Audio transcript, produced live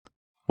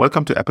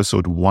Welcome to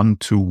episode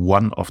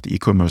 121 of the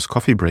E-commerce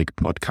Coffee Break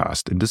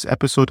podcast. In this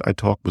episode, I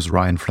talk with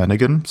Ryan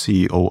Flanagan,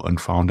 CEO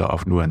and founder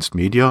of Nuanced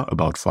Media,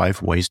 about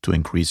 5 ways to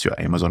increase your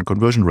Amazon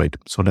conversion rate.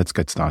 So let's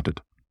get started.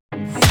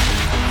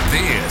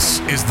 This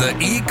is the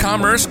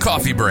E-commerce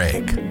Coffee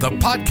Break, the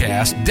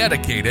podcast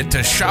dedicated to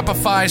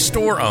Shopify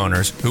store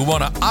owners who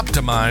want to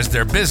optimize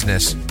their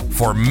business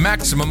for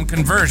maximum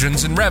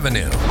conversions and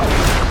revenue.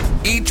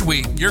 Each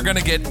week, you're going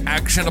to get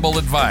actionable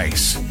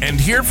advice and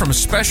hear from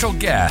special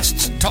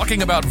guests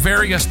talking about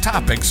various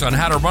topics on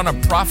how to run a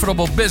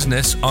profitable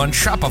business on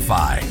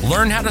Shopify.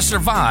 Learn how to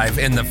survive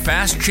in the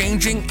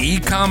fast-changing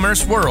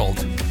e-commerce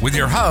world with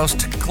your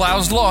host,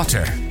 Klaus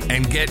Lauter,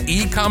 and get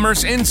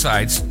e-commerce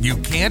insights you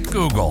can't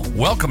Google.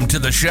 Welcome to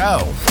the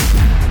show.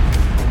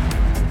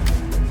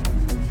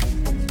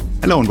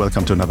 Hello and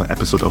welcome to another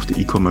episode of the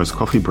E-commerce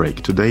Coffee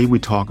Break. Today we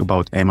talk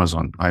about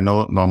Amazon. I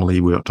know normally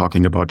we're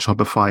talking about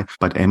Shopify,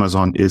 but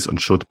Amazon is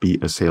and should be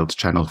a sales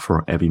channel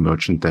for every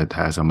merchant that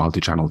has a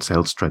multi-channel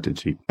sales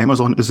strategy.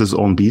 Amazon is its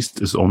own beast,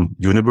 its own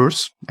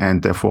universe,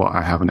 and therefore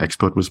I have an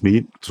expert with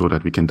me so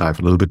that we can dive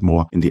a little bit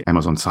more in the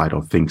Amazon side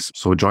of things.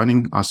 So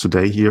joining us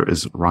today here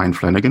is Ryan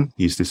Flanagan.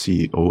 He's the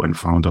CEO and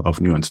founder of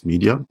Nuanced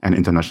Media, an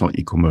international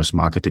e-commerce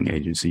marketing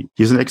agency.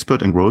 He's an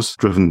expert in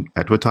growth-driven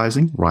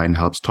advertising. Ryan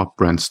helps top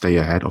brands stay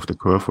ahead of the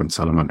curve when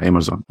selling on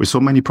Amazon. With so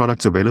many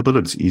products available,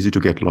 it's easy to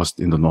get lost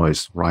in the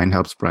noise. Ryan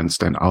helps brands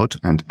stand out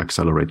and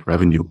accelerate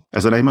revenue.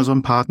 As an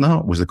Amazon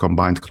partner with a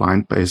combined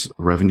client base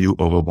revenue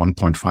over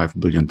 $1.5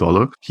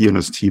 billion, he and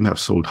his team have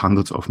sold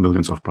hundreds of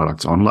millions of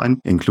products online,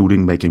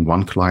 including making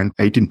one client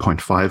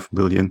 $18.5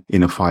 million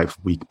in a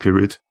 5-week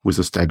period with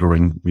a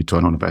staggering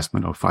return on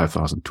investment of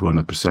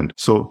 5,200%.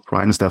 So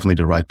Ryan is definitely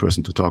the right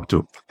person to talk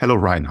to. Hello,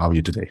 Ryan. How are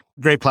you today?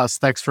 Great, Klaus.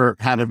 Thanks for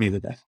having me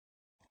today.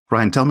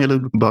 Ryan, tell me a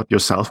little bit about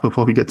yourself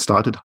before we get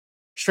started.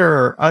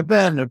 Sure. I've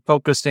been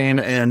focusing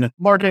in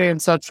marketing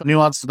and such.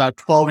 Nuance is about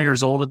 12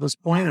 years old at this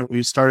point. And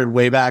we started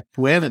way back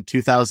when in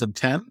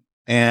 2010.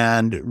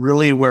 And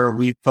really where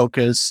we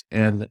focus,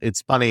 and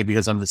it's funny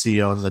because I'm the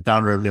CEO and the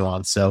founder of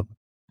Nuance. So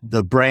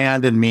the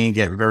brand and me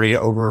get very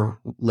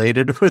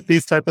overlated with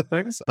these type of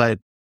things. But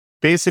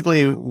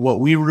basically what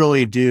we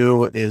really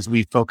do is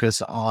we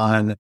focus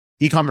on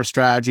e-commerce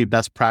strategy,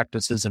 best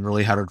practices, and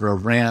really how to grow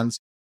brands,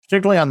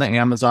 particularly on the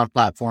Amazon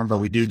platform, but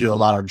we do a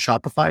lot on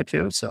Shopify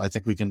too. So I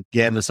think we can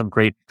get into some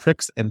great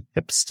tricks and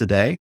tips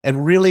today.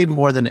 And really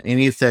more than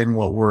anything,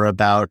 what we're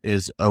about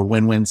is a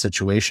win-win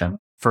situation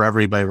for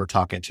everybody we're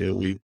talking to.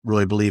 We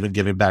really believe in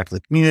giving back to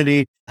the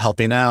community,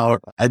 helping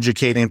out,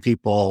 educating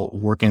people,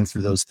 working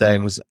through those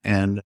things.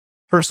 And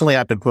personally,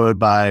 I've been quoted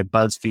by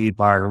BuzzFeed,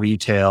 Bar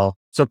Retail.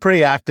 So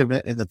pretty active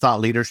in the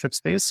thought leadership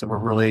space. So we're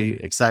really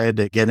excited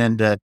to get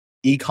into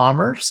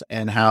e-commerce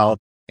and how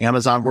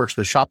Amazon works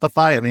with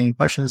Shopify. Any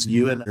questions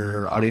you and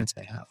your audience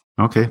may have?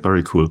 Okay,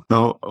 very cool.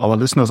 Now, our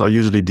listeners are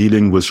usually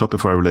dealing with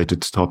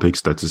Shopify-related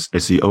topics, that is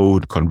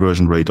SEO,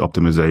 conversion rate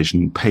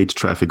optimization, paid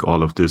traffic,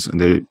 all of this, and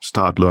they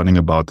start learning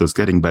about this,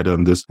 getting better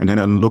in this, and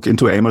then look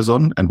into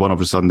Amazon, and one of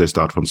a sudden they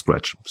start from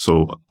scratch.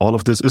 So all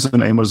of this is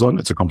in Amazon.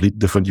 It's a complete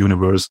different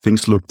universe.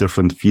 Things look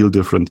different, feel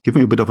different. Give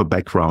me a bit of a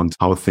background,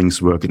 how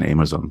things work in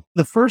Amazon.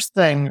 The first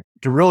thing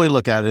to really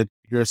look at it,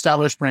 your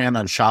established brand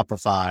on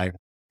Shopify,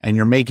 and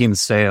you're making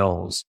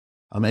sales,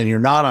 and you're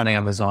not on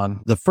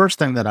Amazon, the first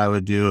thing that I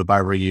would do if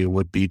I were you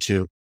would be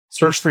to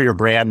search for your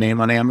brand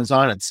name on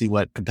Amazon and see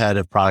what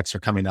competitive products are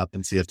coming up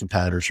and see if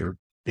competitors are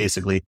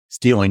basically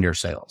stealing your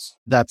sales.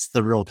 That's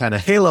the real kind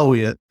of halo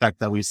effect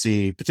that we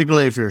see,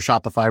 particularly if you're a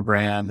Shopify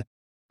brand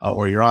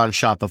or you're on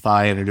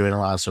Shopify and you're doing a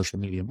lot of social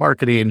media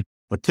marketing.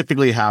 What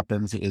typically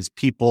happens is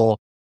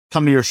people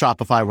come to your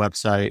Shopify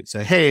website,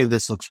 say, hey,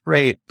 this looks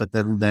great, but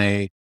then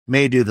they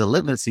may do the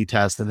litmus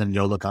test, and then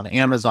you'll look on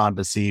Amazon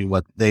to see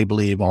what they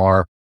believe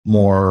are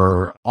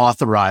more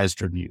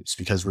authorized reviews,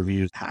 because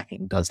reviews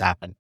hacking does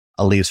happen,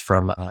 at least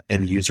from an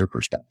end user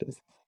perspective.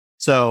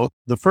 So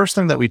the first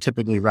thing that we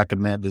typically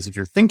recommend is if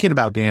you're thinking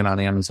about getting on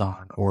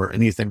Amazon or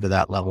anything to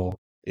that level,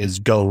 is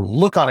go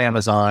look on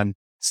Amazon,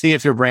 see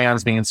if your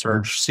brand's being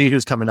searched, see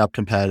who's coming up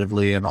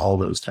competitively and all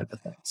those type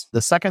of things.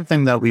 The second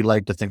thing that we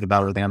like to think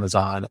about with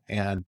Amazon,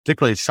 and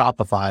particularly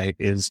Shopify,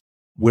 is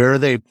where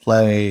they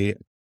play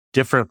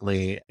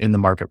differently in the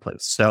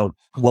marketplace. So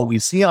what we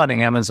see on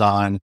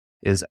Amazon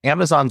is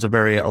Amazon's a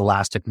very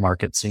elastic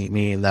market,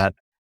 meaning that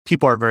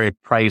people are very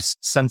price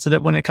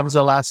sensitive when it comes to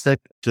elastic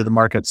to the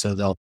market. So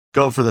they'll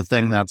go for the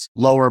thing that's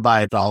lower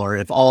by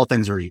 $1 if all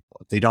things are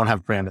equal. If they don't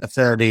have brand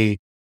affinity,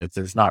 if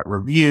there's not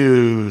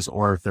reviews,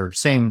 or if they're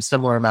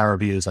similar amount of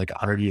reviews, like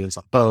 100 units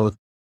on both,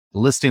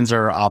 listings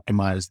are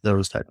optimized,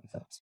 those type of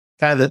things.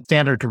 Kind of the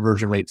standard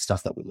conversion rate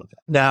stuff that we look at.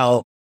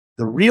 Now,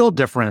 the real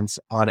difference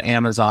on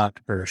Amazon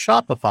compared to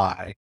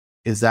Shopify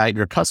is that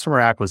your customer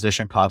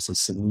acquisition cost is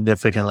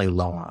significantly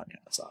lower on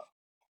Amazon.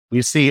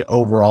 We see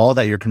overall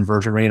that your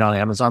conversion rate on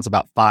Amazon is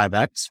about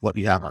 5x what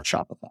you have on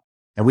Shopify.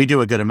 And we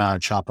do a good amount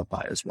of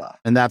Shopify as well.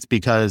 And that's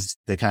because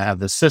they kind of have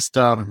the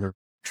system, their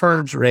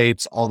returns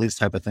rates, all these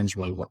type of things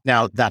really work.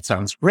 Now, that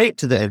sounds great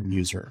to the end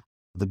user,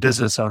 the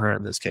business owner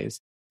in this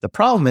case. The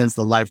problem is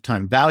the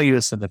lifetime value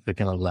is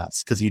significantly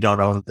less because you don't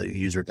own the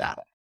user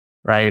data,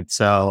 right?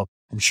 So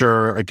I'm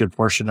sure a good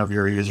portion of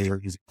your users are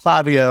using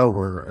Klaviyo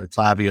or a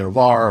Klaviyo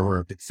VAR or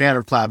a big fan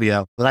of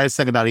Klaviyo. The nice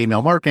thing about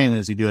email marketing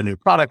is you do a new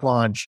product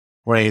launch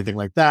or anything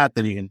like that,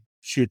 then you can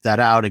shoot that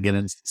out and get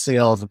into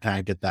sales and kind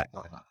of get that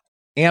going on.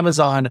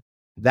 Amazon,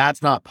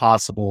 that's not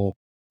possible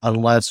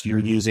unless you're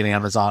using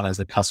Amazon as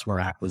a customer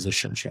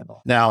acquisition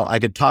channel. Now, I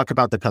could talk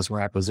about the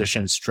customer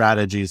acquisition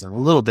strategies in a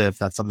little bit if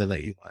that's something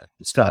that you want to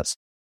discuss.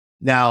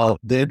 Now,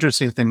 the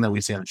interesting thing that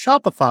we see on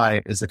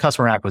Shopify is the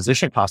customer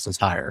acquisition cost is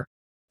higher,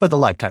 but the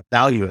lifetime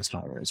value is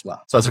higher as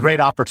well. So it's a great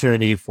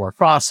opportunity for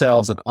cross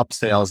sales and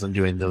upsales and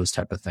doing those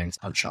type of things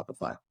on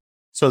Shopify.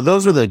 So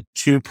those are the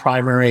two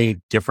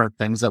primary different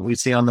things that we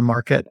see on the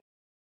market.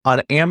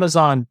 On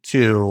Amazon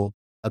too,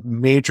 a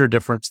major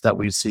difference that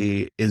we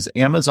see is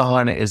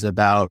Amazon is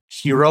about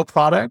hero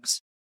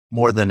products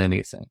more than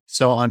anything.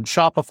 So on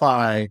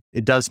Shopify,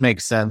 it does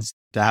make sense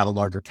to have a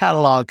larger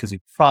catalog because you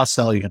can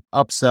cross-sell, you can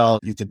upsell,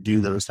 you can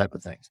do those type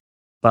of things.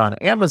 But on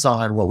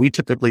Amazon, what we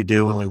typically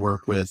do when we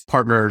work with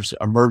partners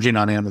emerging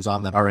on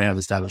Amazon that already have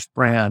established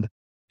brand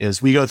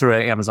is we go through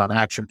an Amazon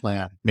action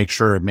plan, make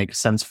sure it makes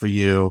sense for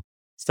you,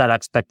 set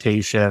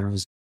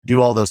expectations,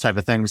 do all those type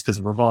of things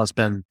because we're going to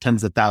spend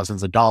tens of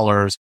thousands of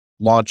dollars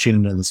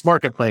launching in this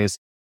marketplace.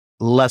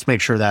 Let's make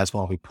sure that's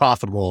going to be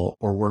profitable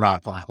or we're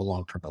not going to have a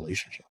long-term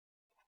relationship.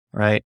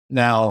 Right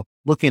now,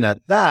 looking at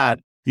that,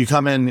 you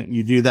come in,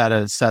 you do that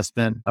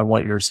assessment of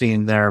what you're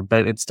seeing there,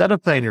 but instead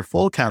of putting your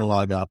full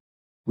catalog up,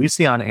 we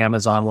see on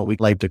Amazon what we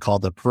like to call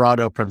the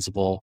Pareto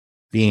principle,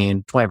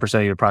 being 20%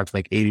 of your products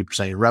make 80%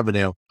 of your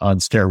revenue on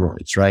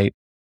steroids, right?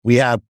 We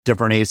have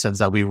different ASINs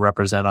that we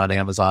represent on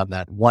Amazon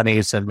that one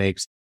ASIN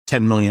makes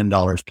 $10 million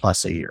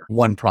plus a year,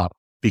 one product,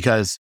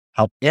 because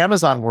how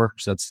Amazon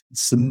works, that's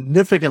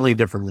significantly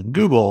different than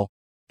Google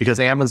because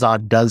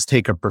Amazon does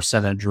take a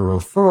percentage or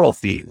referral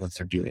fee when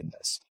they're doing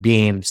this,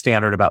 being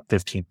standard about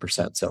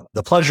 15%. So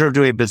the pleasure of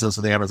doing business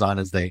with Amazon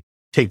is they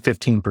take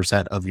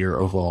 15% of your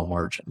overall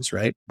margins,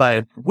 right?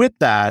 But with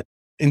that,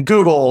 in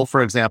Google,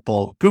 for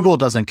example, Google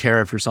doesn't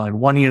care if you're selling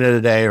 1 unit a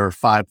day or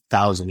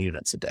 5,000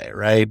 units a day,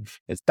 right?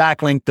 It's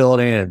backlink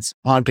building, it's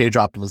on-page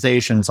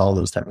optimization, it's all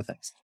those type of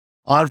things.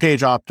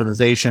 On-page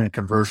optimization and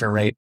conversion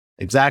rate,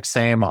 exact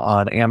same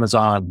on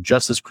Amazon,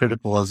 just as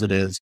critical as it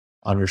is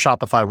on your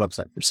Shopify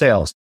website for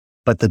sales.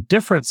 But the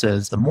difference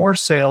is the more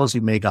sales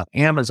you make on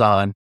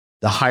Amazon,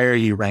 the higher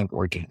you rank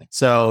organic.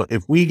 So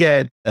if we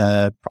get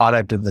a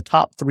product in the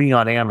top 3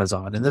 on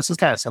Amazon, and this is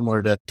kind of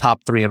similar to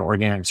top 3 in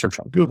organic search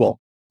on Google,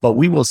 but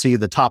we will see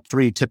the top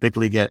 3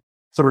 typically get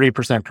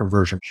 30%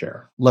 conversion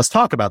share. Let's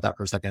talk about that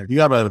for a second. If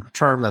you have a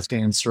term that's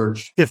getting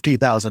searched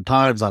 50,000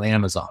 times on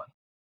Amazon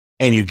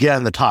and you get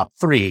in the top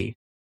 3,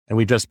 and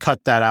we just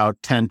cut that out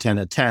 10, 10,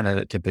 and 10, and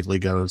it typically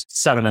goes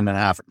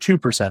 7.5% or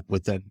 2%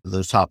 within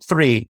those top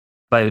 3.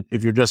 But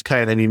if you're just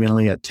kind of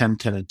evenly at 10,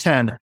 10, and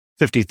 10,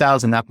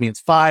 50,000, that means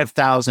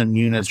 5,000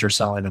 units you're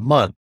selling a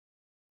month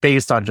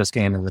based on just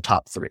getting in the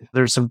top 3.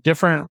 There's some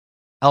different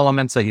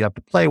elements that you have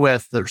to play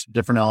with. There's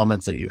different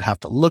elements that you have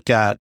to look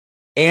at.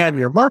 And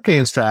your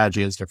marketing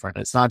strategy is different.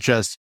 It's not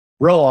just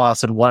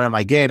ROAS and what am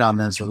I getting on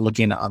this or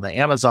looking on the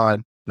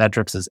Amazon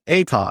metrics as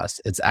ACoS.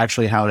 It's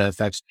actually how it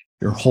affects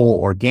your whole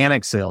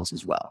organic sales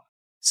as well.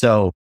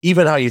 So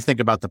even how you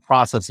think about the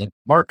process of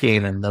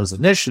marketing and those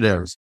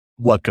initiatives,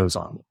 what goes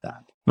on with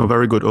that? No,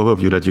 very good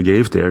overview that you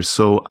gave there.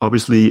 So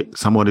obviously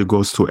someone who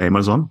goes to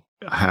Amazon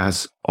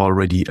has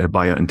already a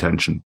buyer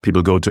intention.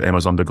 People go to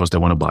Amazon because they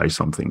want to buy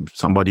something.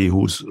 Somebody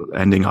who's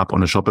ending up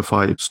on a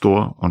Shopify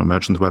store, on a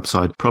merchant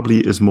website, probably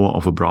is more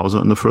of a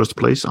browser in the first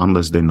place,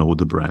 unless they know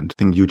the brand.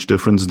 I think huge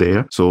difference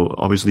there. So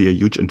obviously a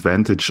huge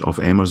advantage of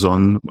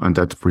Amazon, and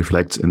that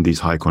reflects in these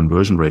high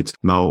conversion rates.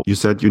 Now, you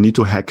said you need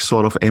to hack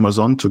sort of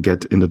Amazon to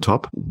get in the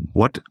top.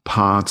 What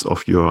parts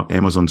of your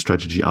Amazon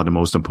strategy are the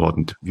most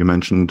important? You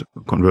mentioned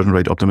conversion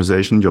rate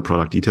optimization, your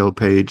product detail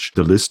page,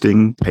 the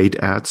listing, paid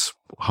ads.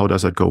 How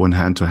does that go in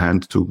hand to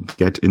hand to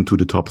get into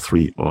the top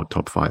 3 or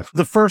top 5?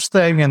 The first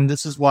thing, and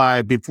this is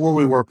why before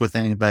we work with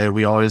anybody,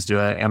 we always do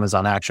an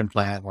Amazon action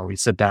plan where we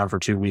sit down for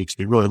 2 weeks.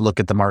 We really look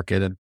at the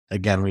market. And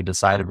again, we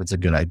decide if it's a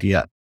good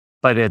idea,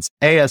 but it's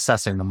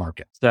assessing the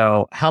market.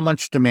 So how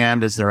much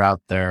demand is there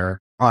out there?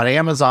 On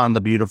Amazon,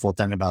 the beautiful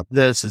thing about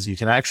this is you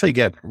can actually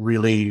get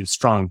really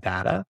strong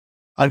data.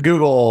 On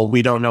Google,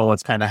 we don't know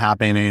what's kind of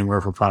happening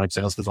anywhere for product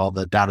sales because all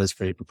the data is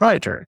pretty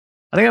proprietary.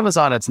 On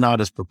Amazon, it's not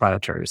as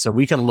proprietary. So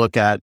we can look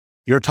at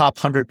your top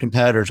 100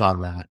 competitors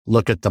on that,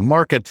 look at the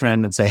market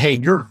trend and say, hey,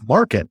 your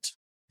market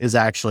is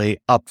actually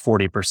up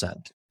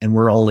 40% and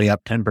we're only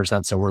up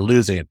 10%. So we're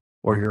losing.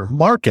 Or your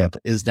market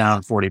is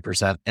down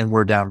 40% and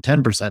we're down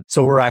 10%.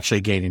 So we're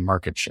actually gaining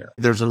market share.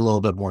 There's a little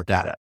bit more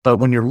data. But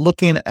when you're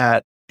looking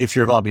at if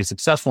you're going to be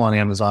successful on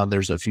Amazon,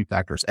 there's a few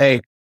factors.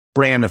 A,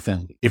 brand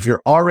affinity. If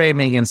you're already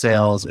making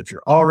sales, if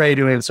you're already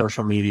doing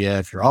social media,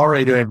 if you're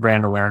already doing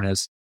brand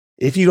awareness,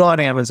 if you go on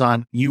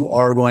Amazon, you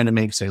are going to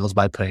make sales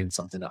by putting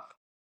something up,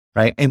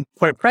 right? And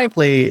quite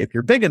frankly, if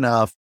you're big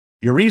enough,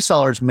 your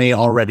resellers may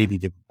already be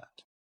doing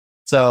that.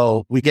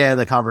 So we get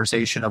the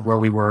conversation of where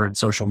we were in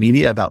social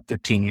media about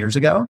 15 years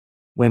ago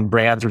when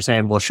brands were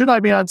saying, well, should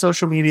I be on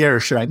social media or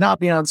should I not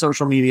be on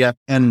social media?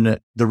 And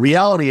the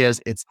reality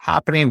is it's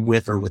happening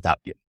with or without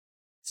you.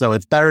 So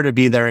it's better to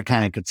be there and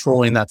kind of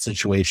controlling that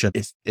situation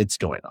if it's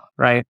going on,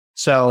 right?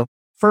 So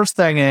first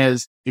thing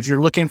is, if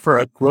you're looking for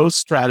a growth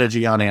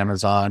strategy on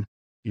Amazon,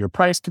 your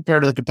price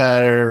compared to the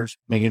competitors,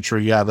 making sure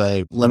you have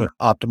a limit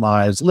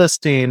optimized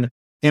listing,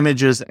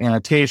 images,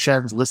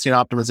 annotations, listing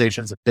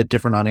optimizations a bit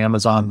different on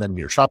Amazon than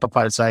your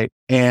Shopify site,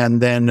 and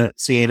then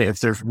seeing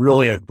if there's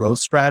really a growth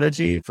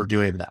strategy for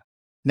doing that.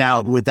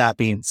 Now, with that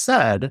being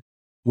said,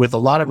 with a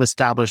lot of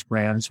established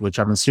brands, which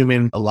I'm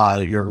assuming a lot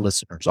of your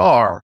listeners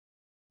are,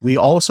 we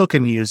also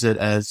can use it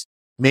as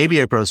maybe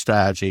a growth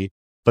strategy,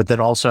 but then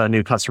also a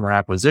new customer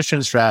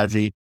acquisition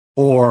strategy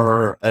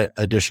or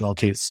additional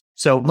case.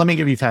 So let me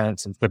give you kind of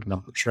some quick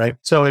numbers, right?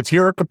 So if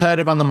you're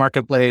competitive on the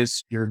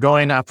marketplace, you're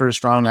going after a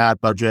strong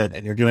ad budget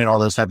and you're doing all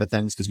those type of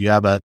things because you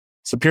have a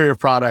superior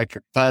product,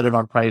 you're competitive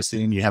on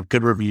pricing, you have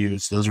good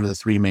reviews. Those are the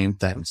three main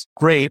things.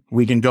 Great.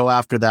 We can go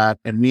after that.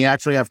 And we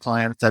actually have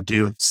clients that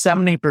do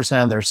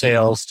 70% of their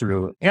sales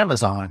through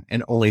Amazon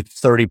and only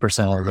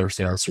 30% of their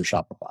sales through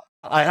Shopify.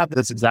 I have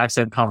this exact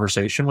same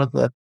conversation with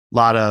a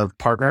lot of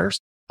partners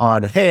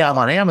on, hey, I'm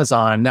on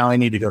Amazon. Now I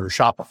need to go to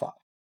Shopify,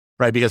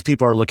 right? Because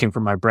people are looking for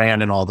my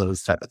brand and all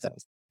those type of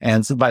things.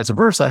 And so vice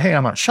versa. Hey,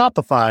 I'm on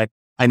Shopify.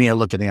 I need to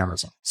look at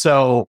Amazon.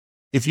 So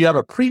if you have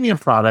a premium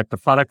product, a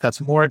product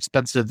that's more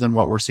expensive than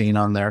what we're seeing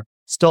on there,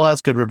 still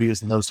has good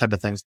reviews and those type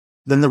of things,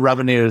 then the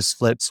revenue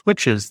split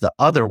switches the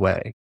other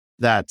way,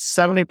 that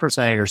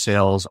 70% of your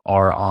sales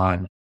are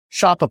on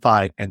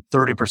Shopify and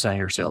 30% of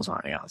your sales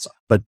are on Amazon.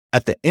 But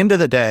at the end of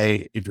the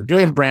day, if you're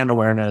doing brand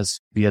awareness,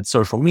 be it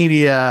social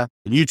media,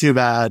 YouTube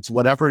ads,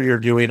 whatever you're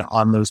doing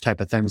on those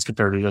type of things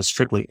compared to just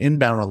strictly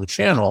inbound on the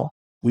channel,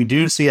 we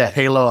do see a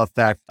halo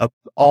effect of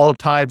all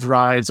tides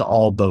rise,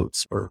 all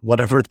boats, or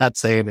whatever that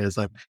saying is.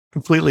 I'm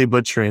completely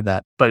butchering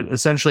that. But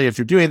essentially, if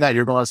you're doing that,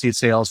 you're going to see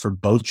sales for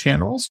both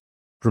channels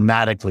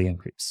dramatically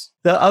increase.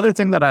 The other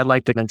thing that I'd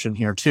like to mention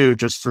here too,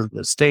 just for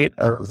the state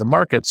of the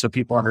market, so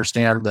people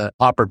understand the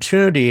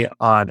opportunity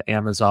on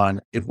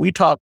Amazon. If we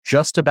talk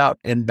just about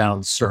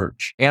inbound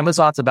search,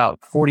 Amazon's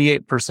about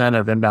 48%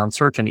 of inbound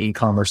search in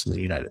e-commerce in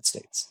the United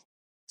States.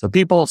 So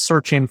people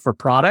searching for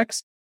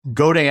products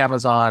go to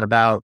Amazon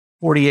about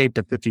 48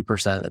 to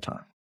 50% of the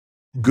time.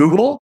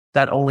 Google,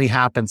 that only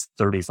happens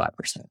 35%.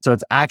 So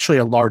it's actually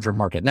a larger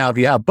market. Now, if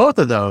you have both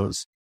of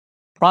those,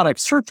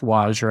 product search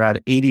wise, you're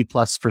at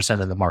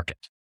 80+% of the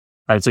market,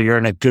 right? So you're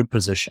in a good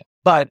position,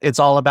 but it's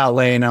all about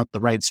laying out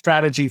the right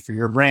strategy for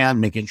your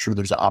brand, making sure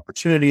there's an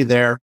opportunity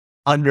there,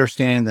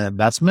 understanding the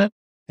investment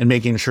and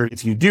making sure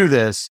if you do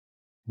this,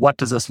 what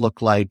does this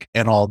look like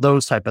and all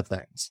those type of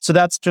things. So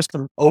that's just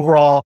the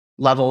overall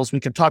levels.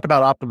 We can talk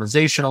about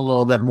optimization a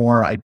little bit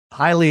more. I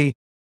highly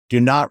do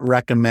not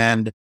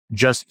recommend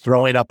just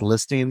throwing up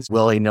listings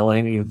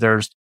willy-nilly.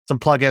 There's some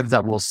plugins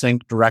that will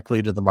sync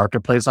directly to the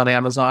marketplace on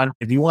Amazon.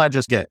 If you want to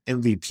just get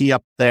MVP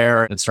up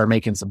there and start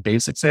making some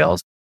basic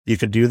sales, you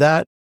could do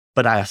that.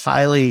 But I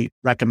highly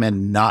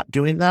recommend not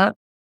doing that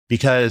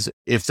because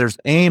if there's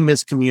any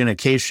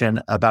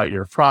miscommunication about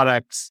your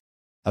products,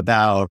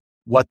 about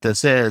what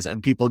this is,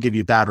 and people give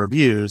you bad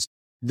reviews,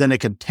 then it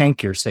can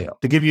tank your sale.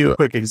 To give you a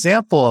quick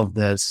example of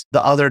this,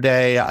 the other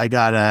day I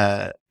got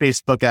a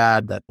Facebook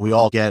ad that we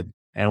all get,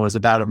 and it was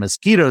about a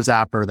mosquito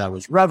zapper that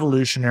was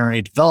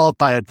revolutionary, developed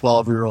by a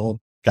 12-year-old,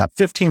 got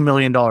 $15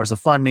 million of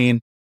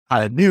funding,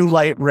 had a new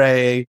light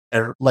ray,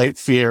 a light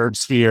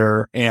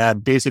sphere,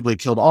 and basically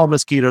killed all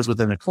mosquitoes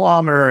within a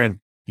kilometer. And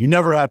you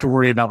never have to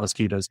worry about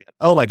mosquitoes again.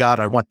 Oh my God,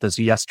 I want this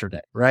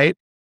yesterday, right?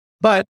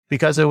 But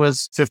because it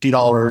was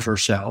 $50 or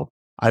so,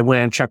 I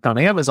went and checked on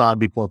Amazon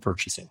before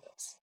purchasing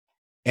this.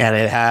 And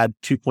it had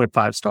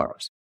 2.5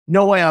 stars.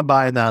 No way I'm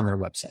buying that on their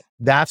website.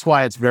 That's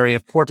why it's very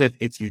important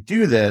if you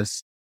do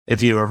this,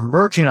 if you are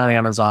merging on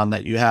Amazon,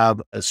 that you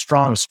have a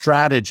strong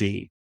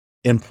strategy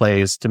in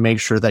place to make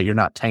sure that you're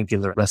not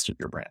tanking the rest of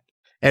your brand.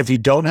 And if you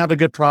don't have a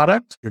good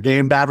product, you're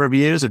getting bad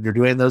reviews, if you're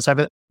doing those type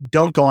of,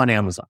 don't go on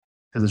Amazon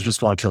because it's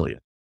just going to kill you.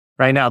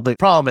 Right now, the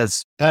problem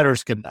is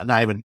competitors can,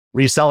 not even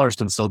resellers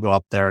can still go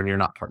up there and you're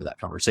not part of that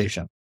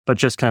conversation, but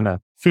just kind of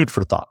food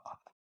for thought.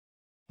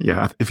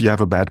 Yeah, if you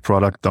have a bad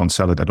product, don't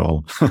sell it at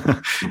all.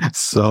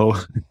 So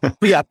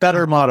yeah,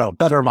 better motto.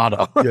 You're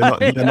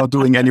not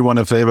doing anyone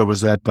a favor with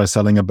that by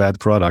selling a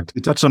bad product.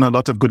 You touched on a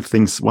lot of good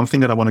things. One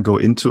thing that I want to go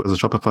into as a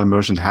Shopify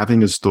merchant,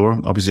 having a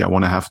store, obviously I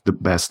want to have the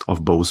best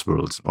of both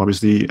worlds.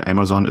 Obviously,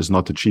 Amazon is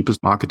not the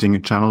cheapest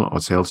marketing channel or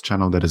sales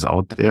channel that is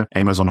out there.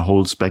 Amazon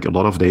holds back a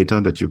lot of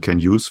data that you can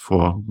use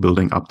for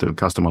building up the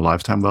customer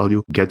lifetime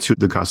value, gets you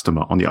the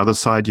customer. On the other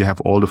side, you have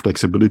all the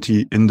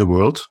flexibility in the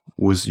world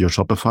with your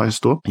Shopify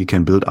store. You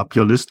can build up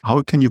your list.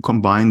 How can you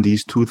combine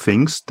these two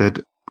things that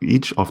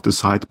each of the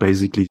side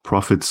basically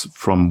profits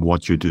from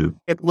what you do?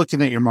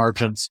 Looking at your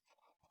margins,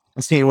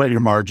 seeing what your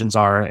margins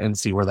are and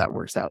see where that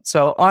works out.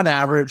 So on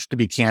average, to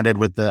be candid,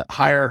 with the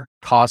higher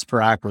cost per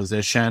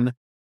acquisition,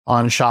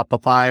 on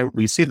Shopify,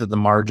 we see that the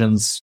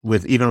margins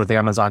even with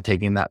Amazon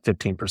taking that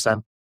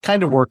 15%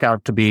 kind of work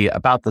out to be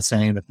about the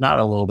same, if not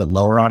a little bit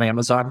lower on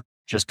Amazon,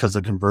 just because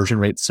the conversion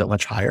rate's so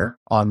much higher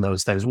on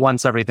those things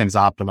once everything's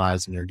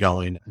optimized and you're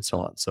going and so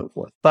on and so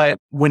forth. But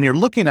when you're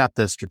looking at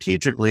this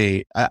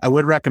strategically, I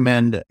would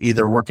recommend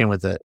either working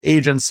with an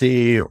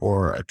agency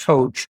or a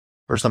coach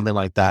or something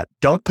like that.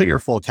 Don't put your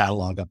full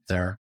catalog up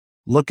there.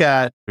 Look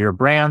at your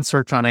brand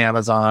search on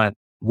Amazon.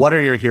 What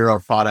are your hero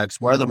products?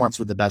 What are the ones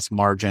with the best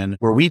margin?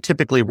 Where we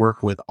typically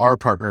work with our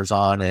partners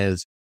on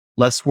is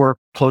let's work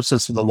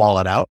closest to the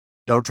wallet out.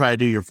 Don't try to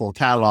do your full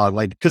catalog,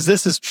 because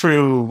this is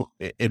true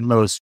in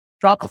most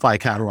Shopify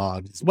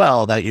catalogs as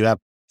well, that you have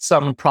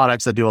some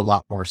products that do a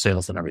lot more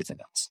sales than everything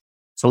else.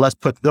 So let's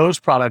put those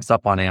products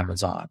up on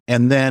Amazon.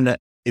 And then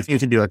if you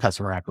can do a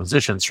customer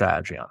acquisition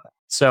strategy on it.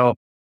 So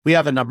we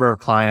have a number of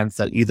clients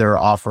that either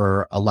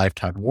offer a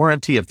lifetime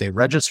warranty if they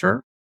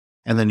register,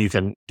 and then you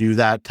can do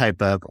that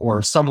type of,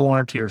 or some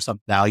warranty or some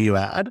value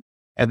add.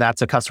 And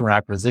that's a customer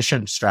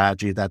acquisition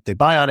strategy that they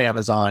buy on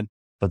Amazon,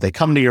 but they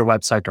come to your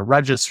website to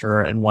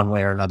register in one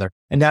way or another.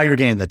 And now you're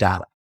getting the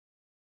data.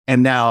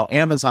 And now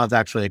Amazon's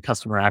actually a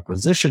customer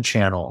acquisition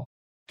channel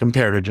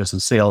compared to just a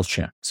sales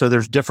channel. So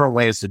there's different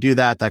ways to do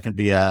that. That can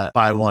be a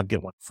buy one,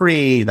 get one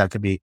free. That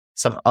could be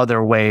some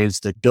other ways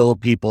to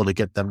build people to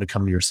get them to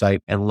come to your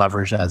site and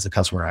leverage that as a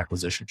customer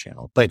acquisition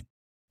channel. But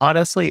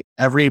honestly,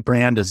 every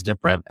brand is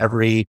different.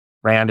 Every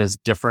brand is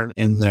different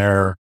in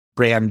their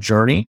brand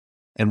journey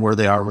and where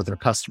they are with their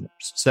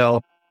customers.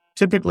 So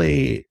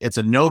typically it's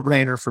a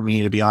no-brainer for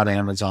me to be on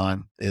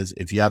Amazon is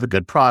if you have a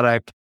good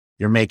product,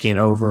 you're making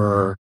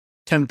over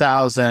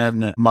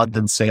 10,000 a month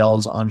in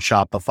sales on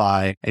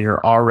Shopify, and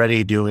you're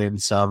already doing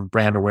some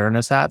brand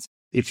awareness ads.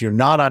 If you're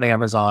not on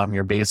Amazon,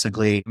 you're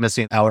basically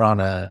missing out on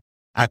a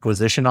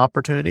acquisition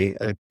opportunity,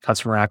 a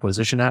customer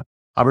acquisition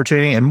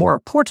opportunity. And more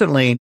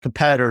importantly,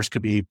 competitors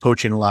could be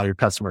poaching a lot of your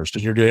customers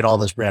because you're doing all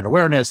this brand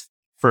awareness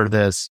for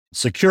this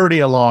security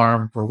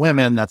alarm for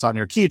women that's on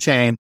your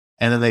keychain.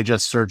 And then they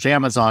just search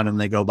Amazon and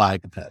they go buy a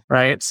competitor,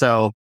 right?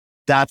 So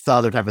that's the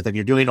other type of thing.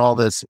 You're doing all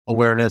this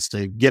awareness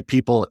to get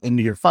people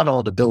into your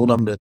funnel, to build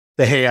them to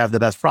say, hey, I have the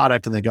best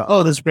product. And they go,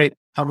 oh, this is great.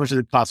 How much does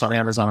it cost on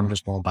Amazon? I'm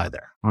just going to buy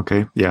there.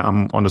 Okay. Yeah,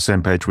 I'm on the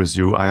same page with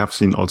you. I have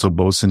seen also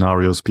both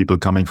scenarios, people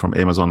coming from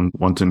Amazon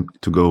wanting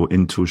to go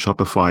into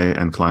Shopify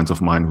and clients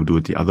of mine who do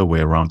it the other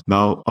way around.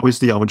 Now,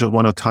 obviously, I would just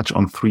want to touch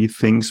on three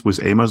things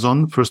with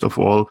Amazon. First of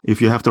all,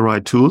 if you have the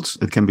right tools,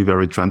 it can be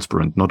very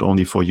transparent, not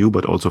only for you,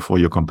 but also for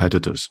your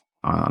competitors.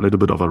 A little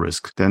bit of a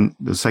risk. Then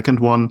the second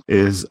one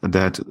is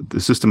that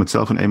the system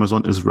itself in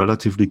Amazon is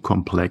relatively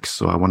complex.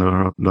 So I want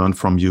to learn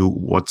from you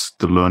what's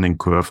the learning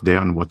curve there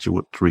and what you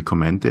would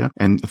recommend there.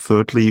 And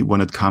thirdly,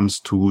 when it comes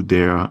to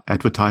their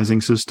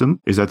advertising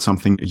system, is that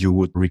something you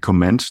would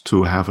recommend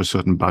to have a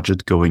certain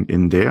budget going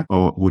in there?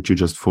 Or would you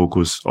just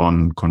focus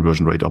on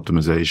conversion rate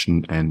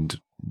optimization and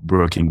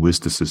working with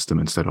the system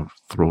instead of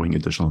throwing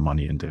additional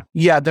money in there?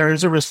 Yeah, there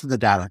is a risk to the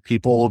data.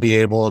 People will be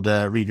able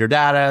to read your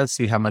data,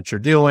 see how much you're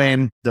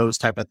doing, those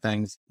type of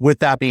things. With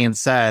that being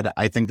said,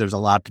 I think there's a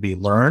lot to be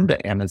learned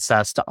and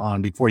assessed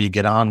on before you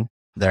get on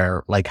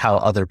there, like how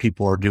other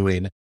people are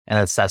doing and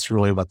assess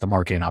really what the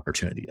marketing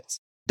opportunity is.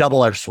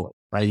 Double-edged sword,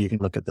 right? You can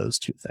look at those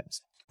two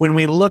things. When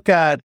we look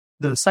at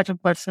the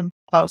second question,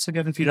 Klaus,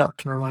 again, if you don't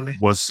can remind me.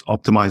 Was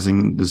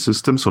optimizing the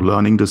system, so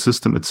learning the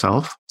system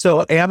itself.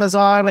 So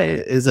Amazon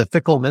is a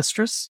fickle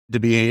mistress, to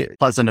be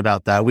pleasant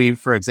about that. We,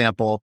 for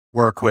example,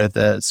 work with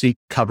a seat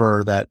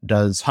cover that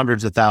does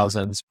hundreds of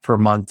thousands per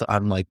month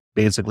on like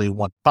basically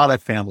one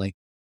product family.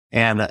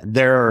 And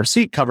their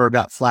seat cover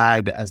got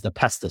flagged as the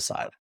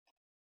pesticide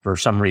for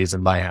some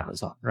reason by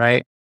Amazon,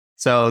 right?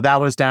 So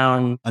that was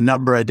down a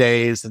number of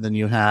days. And then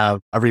you have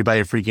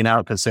everybody freaking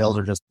out because sales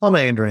are just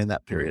plummeting during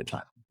that period of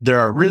time. There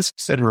are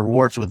risks and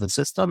rewards with the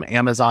system.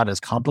 Amazon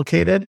is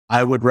complicated.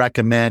 I would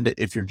recommend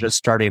if you're just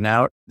starting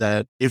out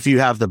that if you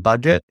have the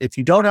budget, if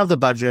you don't have the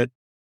budget,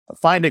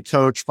 find a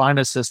coach, find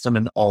a system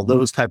and all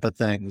those type of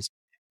things.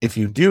 If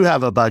you do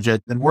have a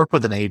budget, then work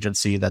with an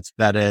agency that's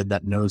vetted,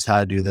 that knows how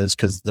to do this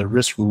because the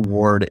risk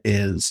reward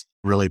is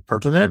really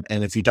pertinent.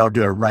 And if you don't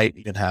do it right,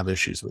 you can have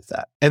issues with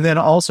that. And then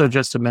also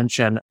just to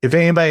mention, if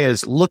anybody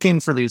is looking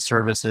for these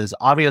services,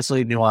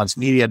 obviously Nuance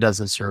Media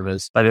does a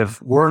service, but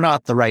if we're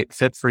not the right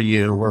fit for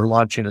you, we're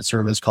launching a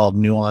service called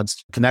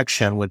Nuance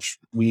Connection, which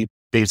we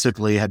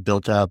basically had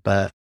built up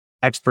a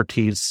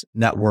expertise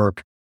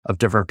network of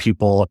different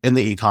people in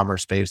the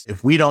e-commerce space.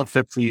 If we don't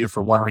fit for you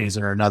for one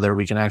reason or another,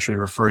 we can actually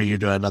refer you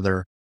to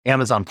another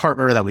Amazon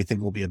partner that we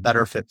think will be a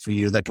better fit for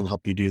you that can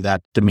help you do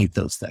that to meet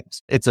those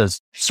things. It's a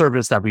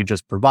service that we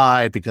just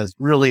provide because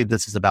really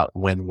this is about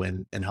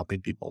win-win and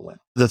helping people win.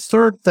 The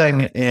third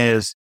thing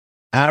is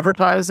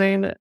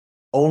advertising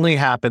only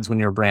happens when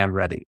you're brand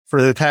ready.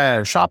 For the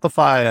kind of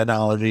Shopify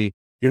analogy,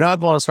 you're not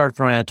going to start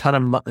throwing a ton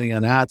of money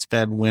on ad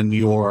spend when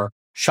your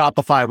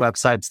Shopify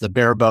website's the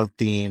bare bone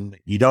theme.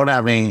 You don't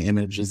have any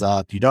images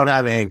up. You don't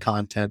have any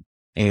content,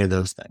 any of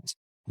those things.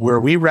 Where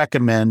we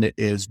recommend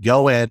is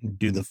go in,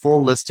 do the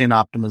full listing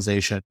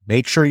optimization,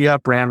 make sure you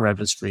have brand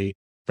registry,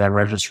 brand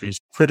registry is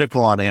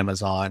critical on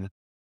Amazon.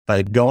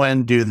 But go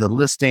and do the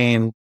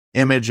listing,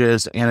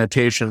 images,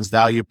 annotations,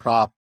 value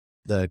prop,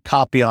 the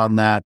copy on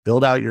that,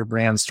 build out your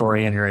brand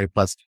story in your A+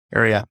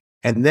 area.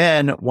 And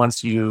then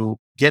once you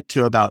get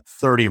to about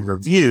 30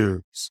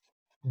 reviews,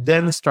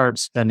 then start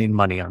spending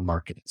money on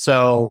marketing.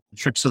 So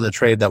tricks of the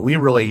trade that we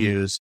really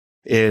use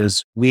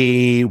is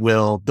we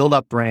will build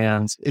up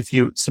brands. If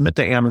you submit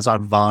to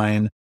Amazon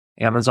Vine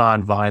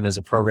is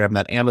a program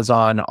that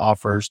Amazon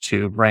offers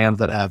to brands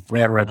that have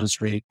brand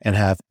registry and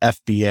have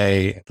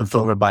FBA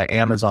fulfillment by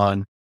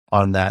Amazon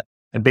on that.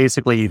 And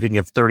basically you can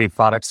give 30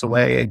 products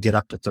away and get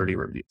up to 30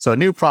 reviews. So a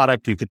new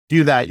product, you could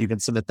do that. You can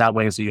submit that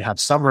way. So you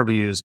have some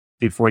reviews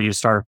before you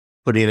start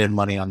putting in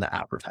money on the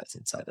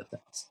advertising side of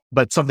things.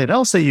 But something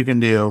else that you can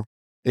do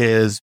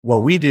is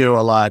what we do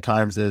a lot of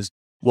times is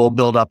we'll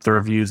build up the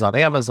reviews on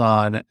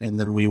Amazon, and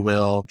then we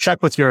will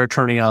check with your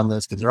attorney on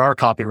this because there are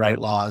copyright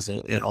laws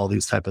and all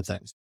these type of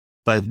things.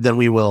 But then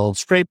we will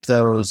scrape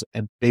those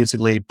and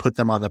basically put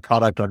them on the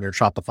product on your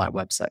Shopify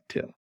website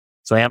too.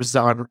 So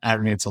Amazon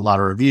aggregates a lot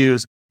of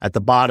reviews. At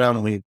the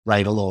bottom, we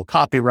write a little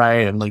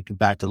copyright and link it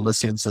back to the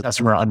listing so the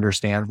customer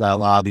understands that a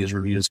lot of these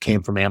reviews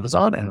came from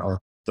Amazon and are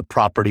the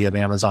property of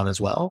Amazon as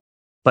well.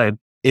 But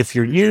if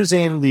you're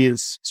using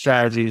these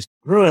strategies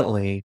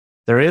currently,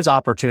 there is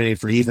opportunity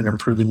for even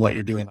improving what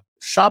you're doing on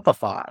the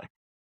Shopify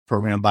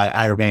program by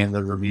aggregating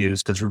the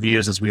reviews, because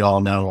reviews, as we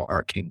all know,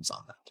 are kings on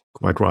that.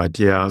 Quite right.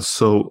 Yeah.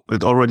 So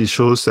it already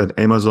shows that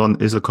Amazon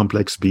is a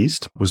complex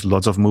beast with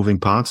lots of moving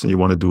parts and you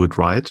want to do it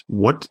right.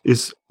 What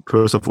is,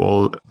 first of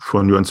all,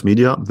 for Nuance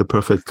Media, the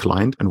perfect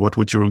client? And what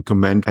would you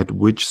recommend at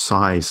which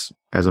size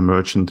as a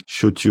merchant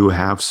should you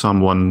have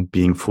someone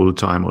being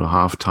full-time or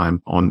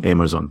half-time on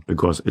Amazon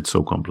because it's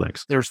so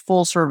complex? There's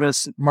full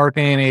service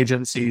marketing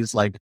agencies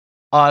like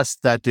us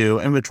that do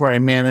inventory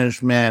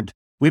management.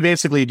 We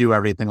basically do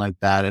everything like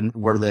that. And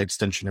we're the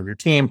extension of your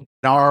team.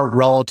 Our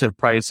relative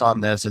price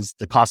on this is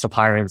the cost of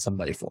hiring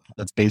somebody full.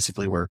 That's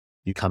basically where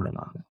you come in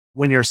on it.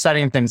 When you're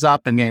setting things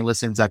up and getting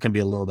listings, that can be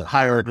a little bit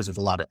higher because there's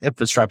a lot of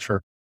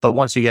infrastructure. But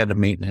once you get into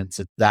maintenance,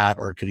 it's that,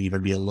 or it could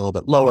even be a little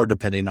bit lower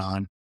depending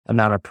on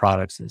amount of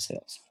products and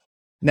sales.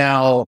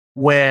 Now,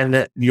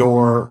 when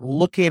you're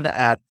looking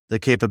at the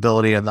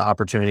capability and the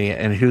opportunity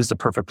and who's the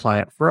perfect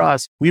client for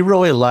us, we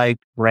really like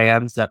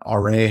brands that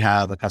already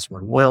have a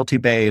customer loyalty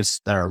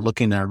base, that are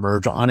looking to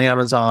emerge on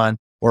Amazon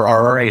or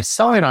are already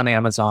selling on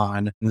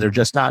Amazon. And they're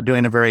just not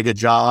doing a very good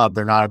job.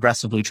 They're not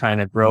aggressively trying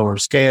to grow or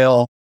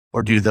scale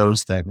or do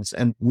those things.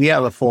 And we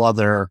have a full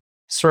other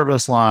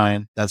service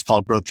line that's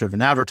called Growth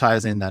Driven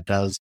Advertising that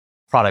does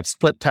product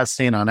split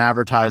testing on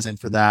advertising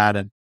for that.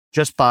 And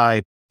just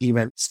by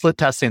even split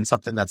testing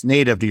something that's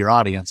native to your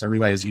audience,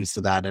 everybody's used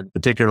to that, and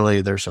particularly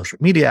their social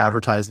media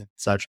advertising and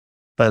such.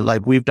 But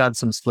like we've done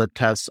some split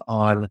tests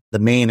on the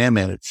main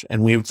image,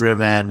 and we've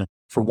driven,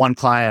 for one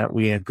client,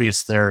 we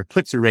increased their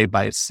click-through rate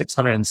by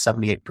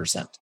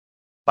 678%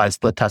 by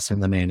split testing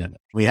the main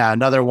image. We had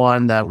another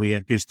one that we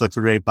increased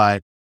click-through rate by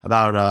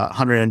about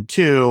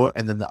 102,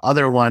 and then the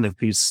other one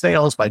increased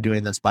sales by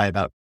doing this by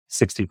about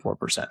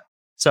 64%.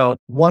 So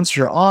once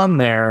you're on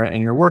there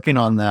and you're working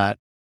on that,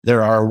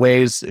 there are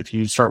ways, if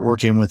you start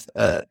working with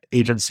an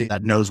agency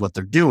that knows what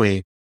they're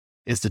doing,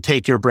 is to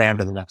take your brand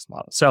to the next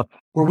model. So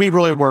where we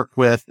really work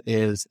with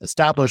is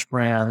established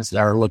brands that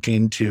are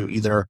looking to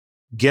either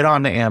get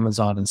onto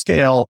Amazon and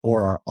scale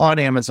or are on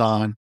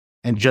Amazon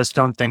and just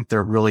don't think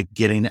they're really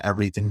getting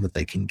everything that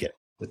they can get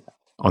with that.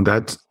 On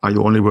that, are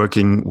you only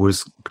working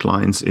with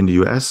clients in the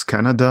US,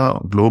 Canada,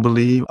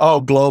 globally?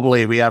 Oh,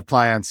 globally. We have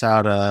clients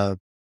out of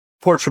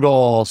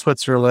Portugal,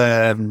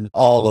 Switzerland,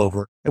 all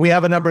over. And we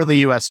have a number in the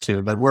US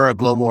too, but we're a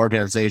global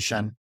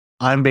organization.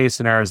 I'm based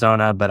in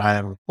Arizona, but I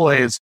have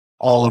employees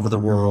all over the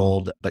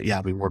world. But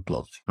yeah, we work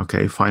globally.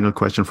 Okay. Final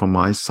question from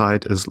my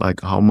side is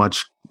like, how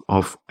much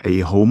of a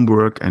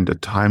homework and a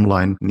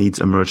timeline needs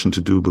a merchant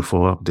to do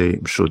before they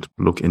should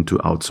look into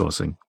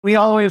outsourcing? We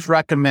always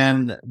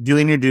recommend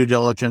doing your due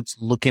diligence,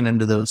 looking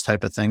into those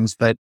type of things.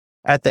 But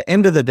at the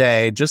end of the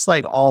day, just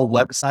like all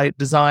website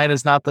design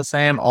is not the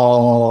same,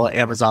 all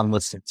Amazon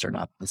listings are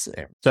not the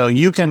same. So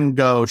you can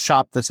go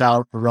shop this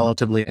out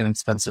relatively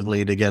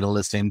inexpensively to get a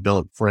listing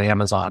built for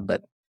Amazon,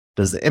 but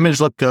does the image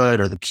look good?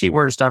 Are the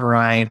keywords done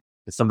right?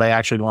 Does somebody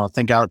actually want to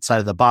think outside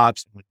of the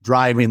box,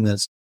 driving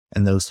this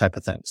and those type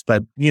of things?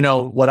 But you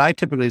know, what I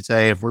typically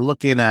say, if we're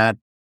looking at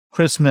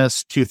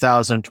Christmas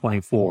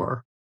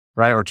 2024,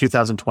 right, or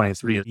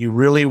 2023, you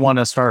really want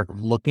to start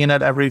looking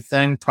at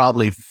everything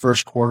probably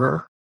first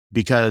quarter,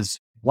 because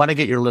you want to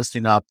get your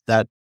listing up.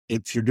 That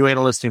if you're doing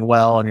a listing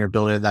well and you're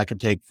building it, that can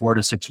take 4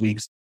 to 6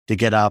 weeks to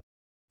get up.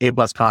 A+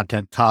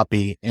 content,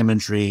 copy,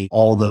 imagery,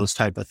 all those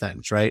type of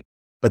things, right?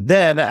 But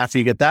then after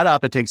you get that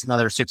up, it takes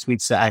another 6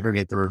 weeks to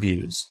aggregate the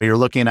reviews. You're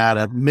looking at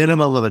a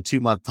minimum of a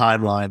 2-month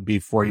timeline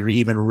before you're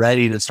even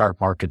ready to start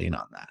marketing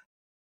on that.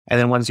 And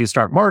then once you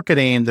start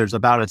marketing, there's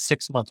about a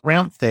 6-month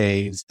ramp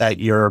phase that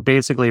you're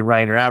basically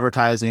writing your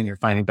advertising, you're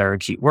finding better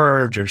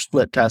keywords, you're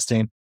split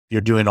testing.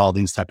 you're doing all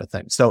these type of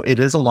things. So it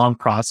is a long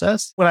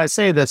process. When I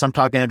say this, I'm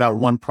talking about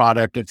one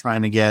product and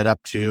trying to get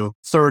up to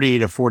 $30,000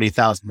 to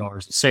 $40,000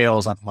 of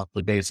sales on a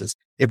monthly basis,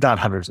 if not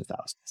hundreds of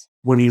thousands.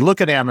 When you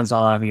look at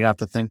Amazon, you have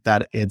to think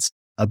that it's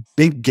a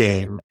big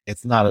game.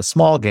 It's not a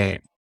small game.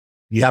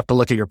 You have to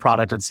look at your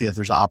product and see if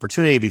there's an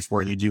opportunity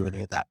before you do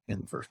any of that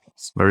in the first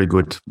place. Very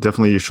good.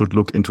 Definitely you should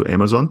look into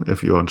Amazon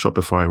if you're on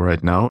Shopify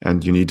right now,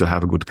 and you need to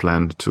have a good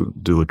plan to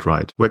do it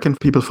right. Where can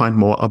people find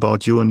more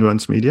about you and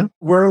Nuance Media?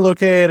 We're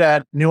located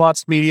at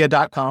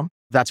nuancedmedia.com.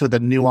 That's with a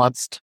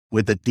nuanced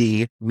with a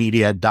D,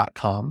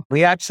 media.com.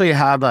 We actually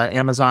have an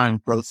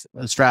Amazon growth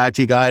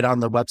strategy guide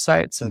on the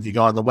website. So if you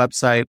go on the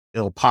website,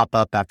 it'll pop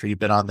up after you've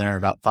been on there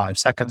about 5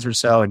 seconds or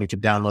so, and you can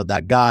download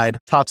that guide.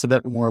 Talks a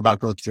bit more about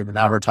growth-driven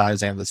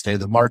advertising, the state of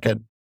the market,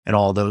 and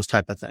all those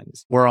type of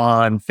things. We're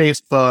on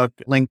Facebook,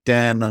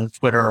 LinkedIn,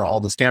 Twitter, all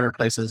the standard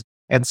places,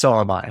 and so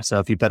am I. So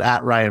if you put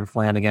at Ryan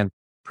Flanagan,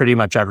 pretty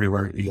much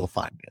everywhere you'll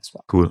find me as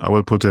well. Cool. I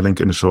will put a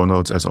link in the show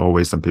notes as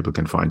always, and people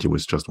can find you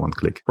with just one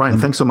click. Ryan,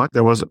 thanks so much.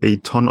 There was a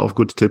ton of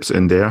good tips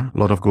in there, a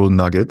lot of golden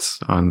nuggets,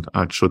 and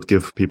I should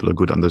give people a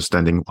good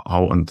understanding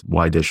how and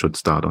why they should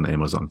start on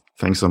Amazon.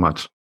 Thanks so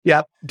much.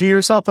 Yeah. Do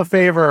yourself a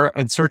favor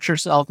and search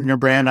yourself and your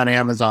brand on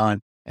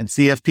Amazon and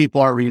see if people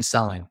are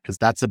reselling, because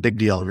that's a big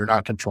deal. You're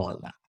not controlling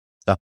that.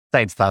 So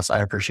thanks, Klaus. I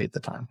appreciate the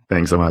time.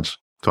 Thanks so much.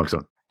 Talk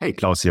soon. Hey,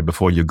 Klaus here.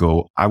 Before you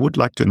go, I would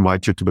like to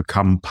invite you to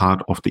become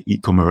part of the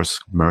e-commerce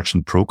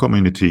merchant pro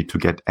community to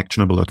get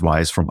actionable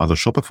advice from other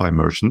Shopify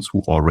merchants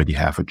who already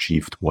have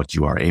achieved what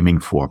you are aiming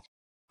for.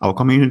 Our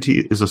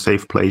community is a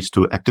safe place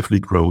to actively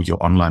grow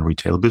your online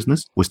retail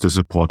business with the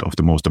support of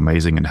the most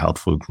amazing and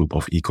helpful group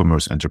of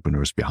e-commerce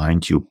entrepreneurs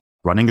behind you.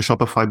 Running a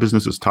Shopify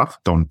business is tough.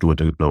 Don't do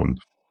it alone.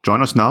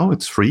 Join us now.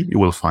 It's free. You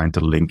will find the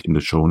link in the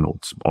show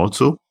notes.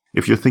 Also,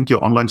 if you think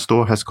your online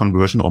store has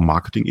conversion or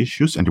marketing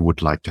issues and you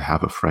would like to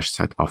have a fresh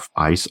set of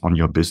eyes on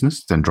your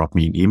business, then drop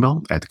me an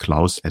email at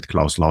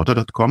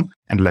klaus@klauslauter.com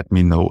and let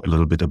me know a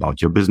little bit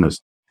about your business.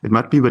 It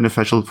might be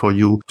beneficial for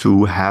you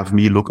to have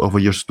me look over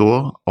your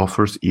store,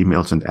 offers,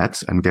 emails, and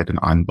ads and get an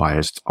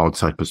unbiased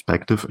outside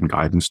perspective and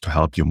guidance to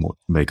help you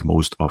make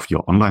most of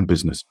your online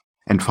business.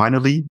 And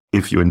finally,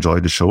 if you enjoy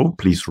the show,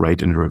 please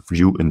rate and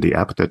review in the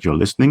app that you're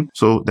listening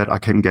so that I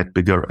can get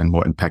bigger and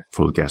more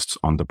impactful guests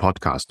on the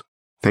podcast.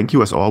 Thank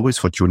you as always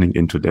for tuning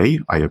in today.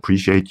 I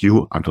appreciate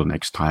you. Until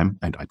next time,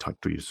 and I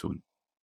talk to you soon.